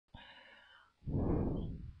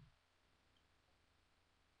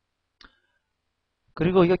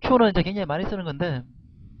그리고 이거 Q는 이제 굉장히 많이 쓰는 건데,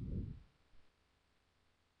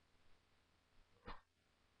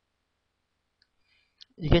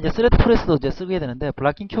 이게 이제 스레드 프레스도 이제 쓰게 되는데,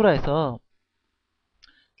 블락킹 Q라 해서,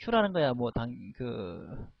 Q라는 거야, 뭐,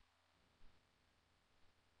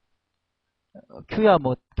 Q야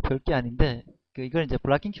뭐, 별게 아닌데, 이걸 이제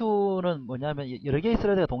블락킹 Q는 뭐냐면, 여러 개의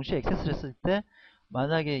스레드가 동시에 액세스를 했을 때,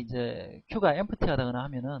 만약에 이제 Q가 empty 하다거나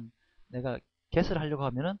하면은, 내가 get을 하려고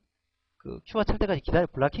하면은, Q가 찰 때까지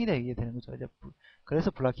블락킹이 되게 되는 거죠. 이제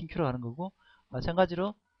그래서 블락킹 Q로 하는 거고,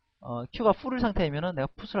 마찬가지로, Q가 full 상태이면은, 내가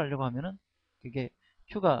푸시를 하려고 하면은, 그게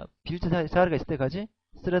Q가 빌드 자리가 있을 때까지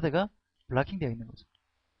스레드가 블락킹 되어 있는 거죠.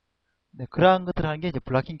 네, 그러한 것들을 하는 게 이제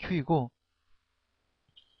블락킹 큐이고,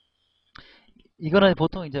 이거는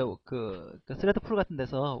보통 이제 그 스레드 풀 같은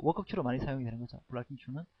데서 워크 큐로 많이 사용이 되는 거죠. 블락킹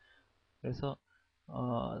큐는. 그래서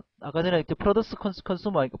아까 전에 이제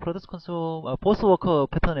보스 워커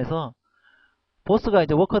패턴에서 보스가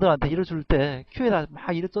이제 워커들한테 일을 줄 때 큐에다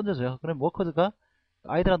막 일을 던져줘요. 그럼 워커가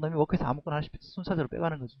아이들한 놈이 워커에서 아무거나 하나씩 순차적으로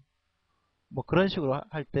빼가는 거죠. 뭐 그런 식으로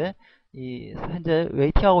할 때 이 현재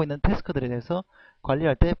웨이팅하고 있는 태스크들에 대해서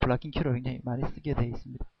관리할 때 블락킹 큐를 굉장히 많이 쓰게 되어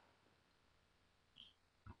있습니다.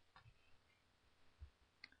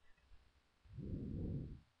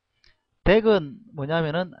 덱은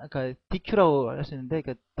뭐냐면은 아까 DQ라고 할 수 있는데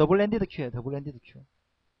그 더블 엔디드 큐예요. 더블 엔디드 큐.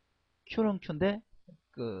 큐는 큐인데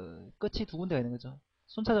그 끝이 두 군데가 있는 거죠.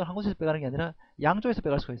 순차적으로 한 곳에서 빼가는 게 아니라 양쪽에서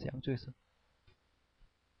빼갈 수가 있어요. 양쪽에서.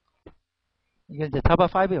 이게 이제 자바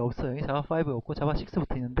 5에 없어요. 자바 5에 없고 자바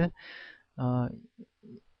 6부터 있는데 어,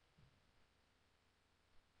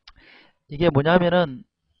 이게 뭐냐면은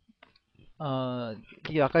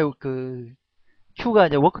이게 아까 그 큐가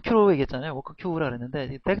이제 워크 큐로 얘기했잖아요. 워크 큐라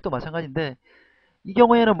그랬는데 덱도 마찬가지인데 이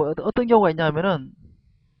경우에는 뭐 어떤 경우가 있냐면은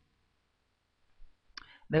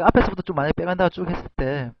내가 앞에서부터 좀 많이 빼간다고 쭉 했을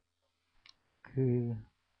때 그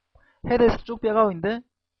헤드에서 쭉 빼가고 있는데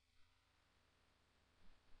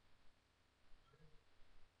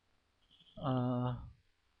어,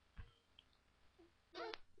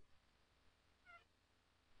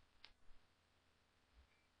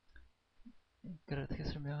 그걸 어떻게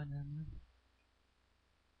설명하냐면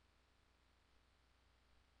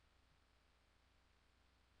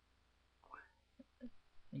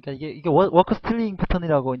그러니까 이게 워크 스틸링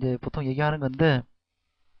패턴이라고 이제 보통 얘기하는 건데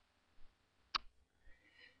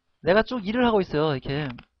내가 쭉 일을 하고 있어요. 이렇게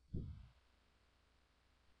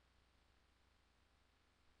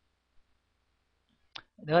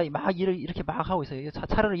내가 막 일을 이렇게 막 하고 있어요.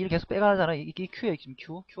 차라리 일을 계속 빼가잖아. 이게 Q에 지금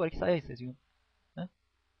Q가 이렇게 쌓여 있어요. 지금 예?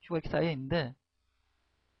 Q가 이렇게 쌓여 있는데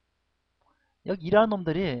여기 일하는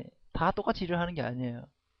놈들이 다 똑같이 일을 하는 게 아니에요.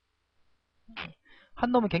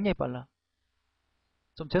 한 놈은 굉장히 빨라.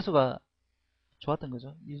 좀 재수가 좋았던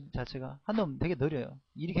거죠. 일 자체가 한 놈은 되게 느려요.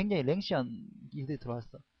 일이 굉장히 랭시한 일들이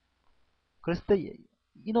들어왔어. 그랬을 때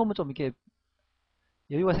이 놈은 좀 이렇게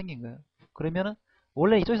여유가 생긴 거예요. 그러면은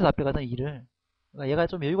원래 이쪽에서 다 빼가던 일을 그러니까 얘가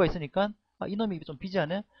좀 여유가 있으니까 이놈이 좀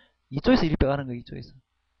비지하네 이쪽에서 일을 빼가는 거예요. 이쪽에서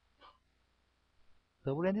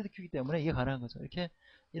더블 엔디드 큐이기 때문에 이게 가능한 거죠. 이렇게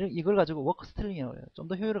이걸 가지고 워크 스틸링이라고 해요. 좀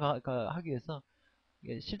더 효율을 하기 위해서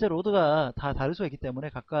실제 로드가 다 다를 수가 있기 때문에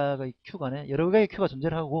각각의 큐 간에 여러 개의 큐가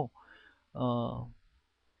존재를 하고 어,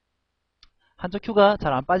 한쪽 큐가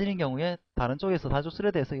잘 안 빠지는 경우에 다른 쪽에서 다쪽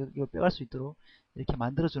스레드에서 이걸 빼갈 수 있도록 이렇게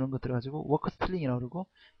만들어주는 것들을 가지고 워크 스틸링이라고 그러고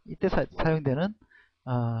이때 사용되는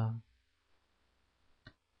어,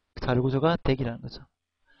 자료 구조가 덱이라는 거죠.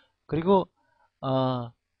 그리고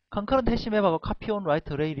컨커런트 해시 맵하고 카피 온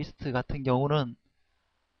라이트 레이 리스트 같은 경우는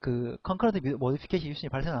그 컨커런트 모디피케이션 유신이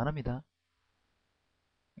발생 안 합니다.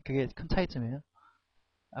 그게 큰 차이점이에요.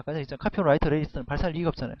 아까 전에 카피 온 라이트 레이 리스트는 발생할 리가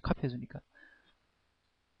없잖아요. 카피해주니까.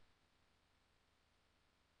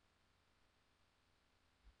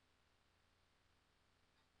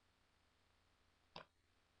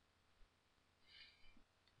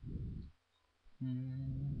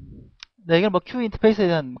 네, 이건 뭐 큐 인터페이스에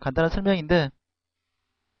대한 간단한 설명인데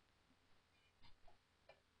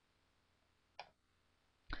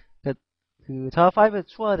그 자바 5에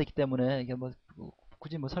추가되기 때문에 이게 뭐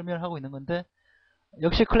굳이 뭐 설명을 하고 있는 건데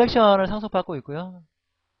역시 컬렉션을 상속받고 있고요.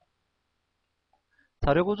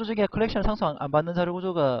 자료 구조 중에 컬렉션을 상속 안 받는 자료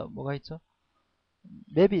구조가 뭐가 있죠?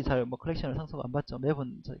 맵이 잘 뭐 컬렉션을 상속 안 받죠.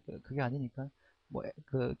 맵은 그게 아니니까 뭐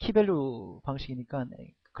그 키밸류 방식이니까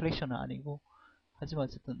컬렉션은 아니고 하지만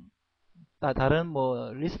어쨌든 다른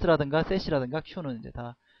뭐 리스트라든가 셋이라든가 큐는 이제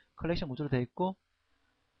다 컬렉션 구조로 되어 있고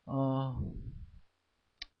어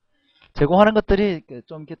제공하는 것들이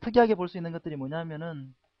좀 이렇게 특이하게 볼 수 있는 것들이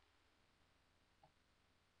뭐냐면은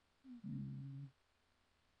음,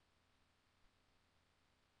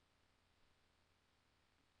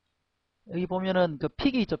 여기 보면은 그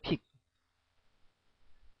픽이 있죠, 픽.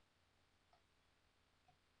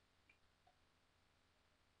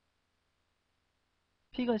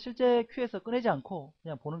 픽은 실제 큐에서 꺼내지 않고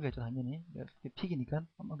그냥 보는 거죠, 당연히. 픽이니까.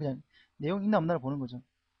 그냥 내용 있나 없나를 보는 거죠.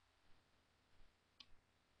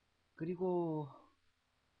 그리고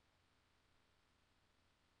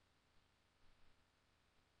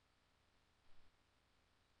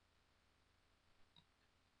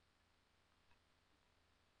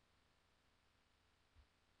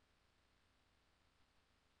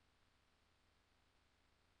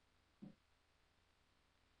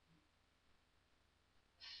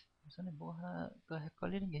우선에 뭐 하나가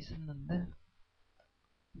헷갈리는 게 있었는데,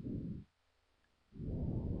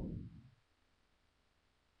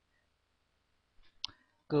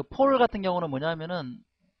 그 폴 같은 경우는 뭐냐면은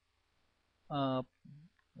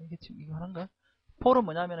이게 지금 이거 하나인가? 폴은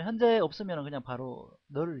뭐냐면 현재 없으면 그냥 바로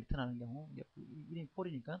너를 리턴하는 경우. 이름이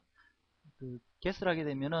폴이니까 그 게스를 하게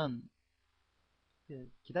되면은 그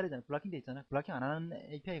기다리잖아요. 블락킹 돼 있잖아요. 블락킹 안 하는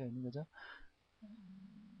API가 있는 거죠.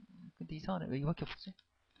 근데 이상하네. 왜 이거밖에 없지?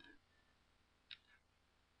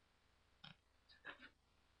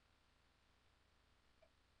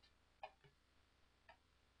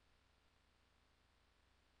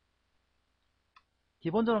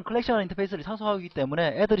 기본적으로 컬렉션 인터페이스를 상수하기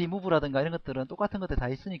때문에 애드 리무브라든가 이런 것들은 똑같은 것들 다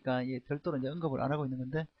있으니까 이게 별도로 이제 언급을 안 하고 있는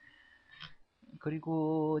건데,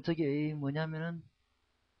 그리고 저기 뭐냐면은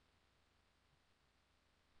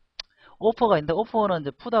오퍼가 있는데, 오퍼는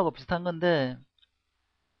이제 풋하고 비슷한 건데,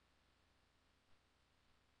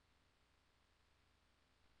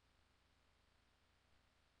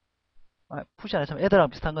 풋이 아니라 애드랑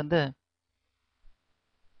비슷한 건데,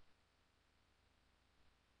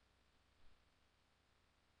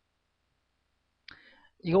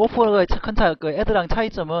 이거 오퍼가 큰 차, 그 애드랑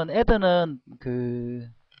차이점은, 애드는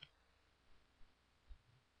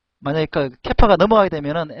만약에 그 캐파가 넘어가게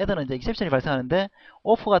되면은 애드는 이제 익셉션이 발생하는데,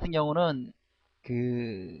 오퍼 같은 경우는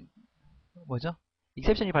그 뭐죠?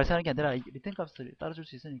 익셉션이 발생하는 게 아니라 리턴 값을 따라줄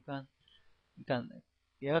수 있으니까, 그러니까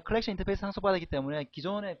얘가 컬렉션 인터페이스 상속받았기 때문에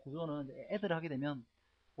기존의 구조는 애드를 하게 되면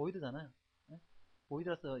보이드잖아요.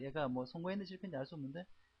 보이드라서 얘가 뭐 성공했는지 실패했는지 알 수 없는데,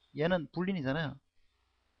 얘는 불린이잖아요.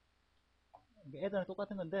 애들은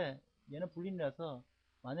똑같은 건데 얘는 불린이라서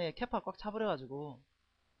만약에 캐파 꽉 차버려가지고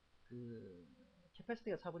그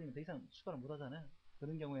캐패시티가 차버리면 더 이상 추가를 못 하잖아요.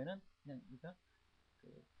 그런 경우에는 그냥 우리가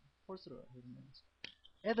그 폴스로 하게 되는 거죠.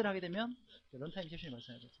 애들 하게 되면 런타임 섹션이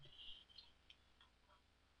발생하죠.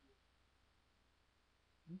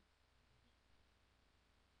 응?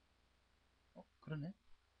 그러네.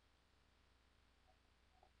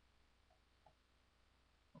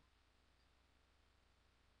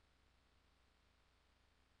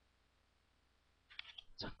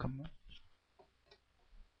 잠깐만.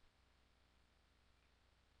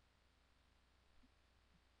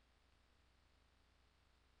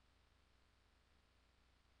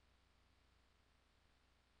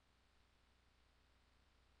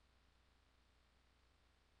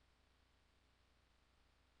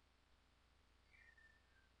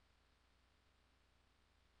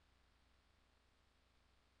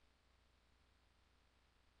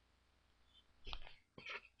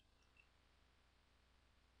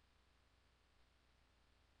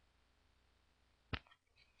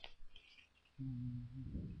 음,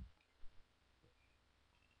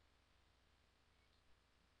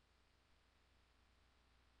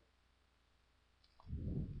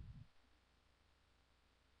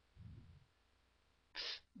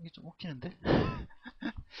 이게 좀 웃기는데?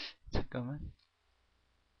 잠깐만.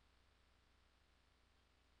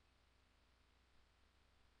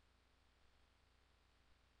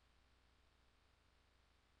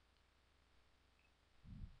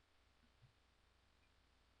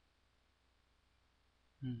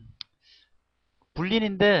 음,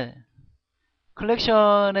 불린인데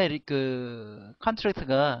컬렉션의 그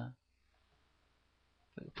컨트랙트가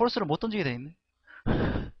폴스를 못 던지게 돼 있네.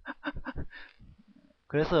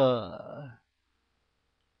 그래서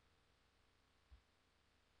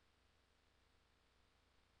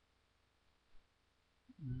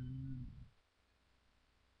음,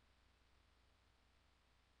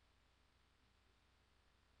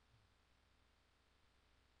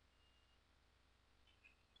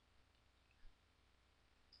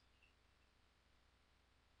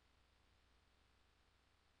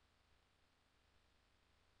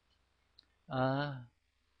 아,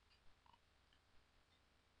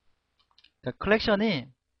 그러니까 컬렉션이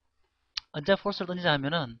언제 폴스를 던지자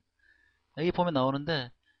하면은 여기 보면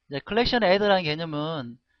나오는데, 이제 컬렉션에 애드라는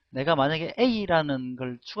개념은 내가 만약에 A라는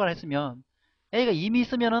걸 추가를 했으면 A가 이미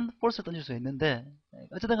있으면은 false를 던질 수 있는데,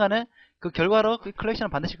 어쨌든 간에 그 결과로 그 컬렉션은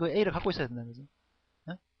반드시 그 A를 갖고 있어야 된다는 거죠.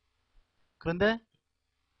 예? 그런데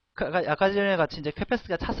아까 전에 같이 이제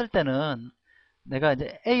퀘페스트가 찼을 때는 내가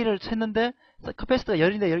이제 A를 쳤는데 퀘페스트가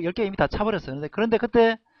열인데 10개 이미 다 차버렸어요. 그런데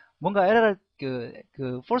그때 뭔가 에러를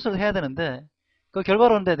false를 해야 되는데 그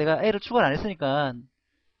결과로 근데 내가 A를 추가를 안 했으니까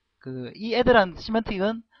이 애들한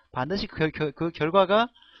시멘틱은 반드시 그 결과가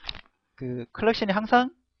그 컬렉션이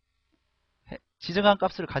항상 지정한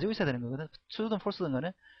값을 가지고 있어야 되는 거거든. true든 false든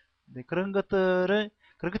간에. 네, 그런 것들을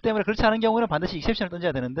그렇기 때문에 그렇지 않은 경우에는 반드시 exception을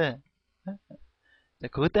던져야 되는데 네,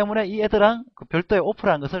 그것 때문에 이 애들랑 그 별도의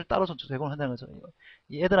오프라는 것을 따로 제공을 한다는 거죠.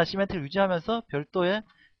 이 애들랑 시멘트를 유지하면서 별도의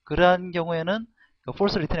그러한 경우에는 그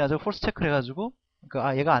false return 해가지고 false 체크를 해가지고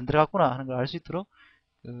얘가 안 들어갔구나 하는 걸 알 수 있도록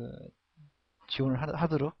그 지원을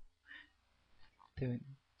하도록 되어 있는.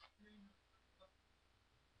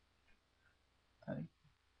 아니,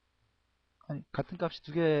 아니, 같은 값이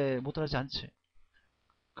두 개 못 들어가지 않지.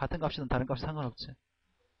 같은 값이든 다른 값이 상관없지.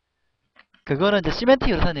 그거는 이제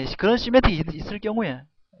시멘틱이 그렇다는 얘기. 그런 시멘틱이 있을 경우에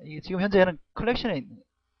이게 지금 현재 얘는 컬렉션이야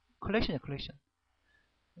컬렉션.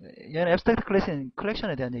 얘는 앱스트랙트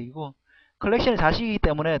컬렉션에 대한 얘기고 컬렉션의 자식이기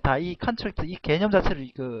때문에 다 이 컨트랙트 이 개념 자체를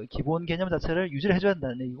그 기본 개념 자체를 유지를 해줘야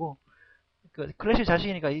된다는 얘기고 그 컬렉션의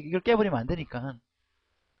자식이니까 이걸 깨버리면 안 되니까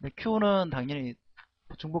Q는 당연히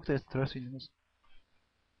중복돼서 들어갈 수 있는 거지.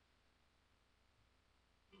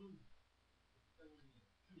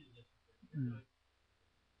 음,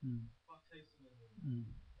 음, 음,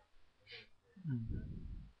 음.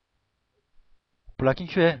 블락킹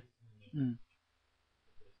Q에 음,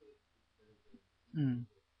 음.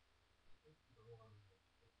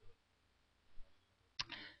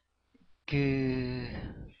 그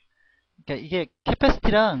그러니까 이게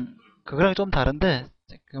캐패시티랑 그거랑 좀 다른데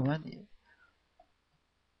잠깐만.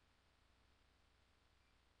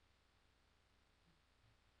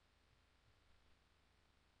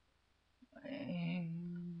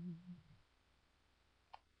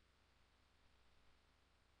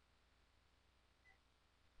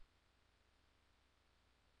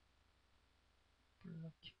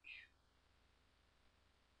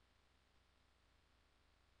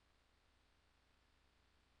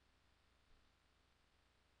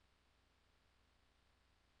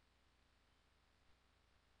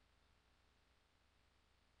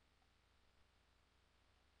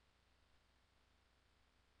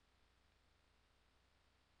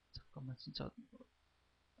 잠깐만 진짜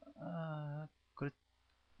아 그래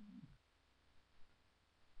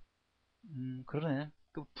그러네.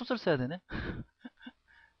 그 풋을 써야 되네.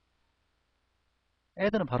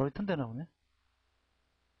 애들은 바로 리턴되나 보네.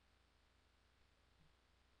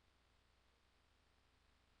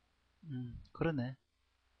 그러네.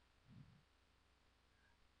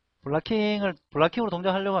 블락킹으로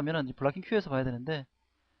동작하려고 하면은 블락킹 큐에서 봐야 되는데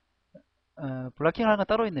블락킹 하는 건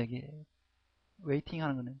따로 있네 여기. 웨이팅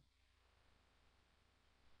하는 거네.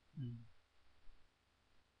 음.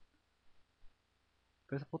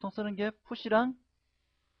 그래서 보통 쓰는 게 푸시랑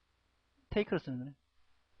테이크를 쓰는 거네.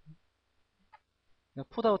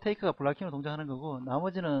 그러니까 풋하고 테이크가 블락킹으로 동작하는 거고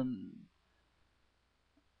나머지는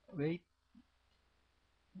웨이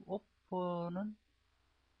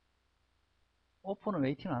오퍼는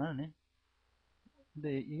웨이팅 안 하네.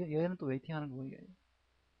 근데 얘는 또 웨이팅 하는 거고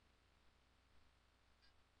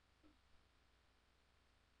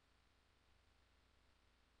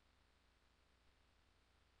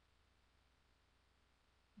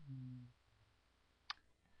음,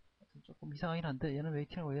 조금 이상하긴 한데 얘는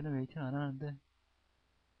웨이팅하고 얘는 웨이팅 안 하는데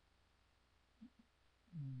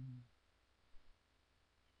음,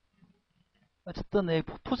 어쨌든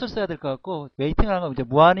풋을 써야 될 것 같고 웨이팅을 하는 건 이제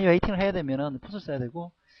무한히 웨이팅을 해야 되면은 풋을 써야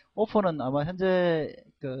되고 오퍼는 아마 현재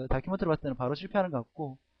그 다큐멘터리 봤을 때는 바로 실패하는 것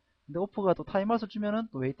같고 근데 오퍼가 또 타임아웃을 주면은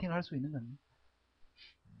또 웨이팅을 할 수 있는 거네.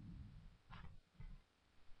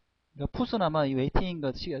 그러니까 풋은 아마 이 웨이팅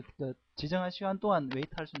그 지정한 시간 동안 웨이트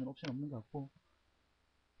할 수 있는 옵션 없는 것 같고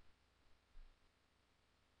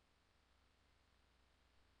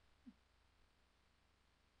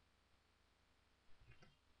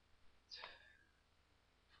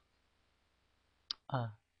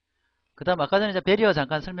그 다음 아까 전에 이제 베리어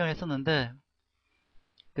잠깐 설명했었는데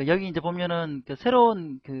여기 이제 보면은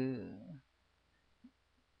새로운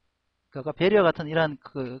아까 베리어 같은 이런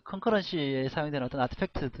컨커런시에 사용되는 어떤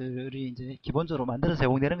아티팩트들이 이제 기본적으로 만들어서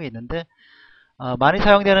제공되는 게 있는데 많이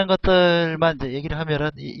사용되는 것들만 이제 얘기를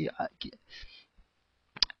하면은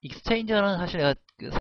익스체인저는 사실 내가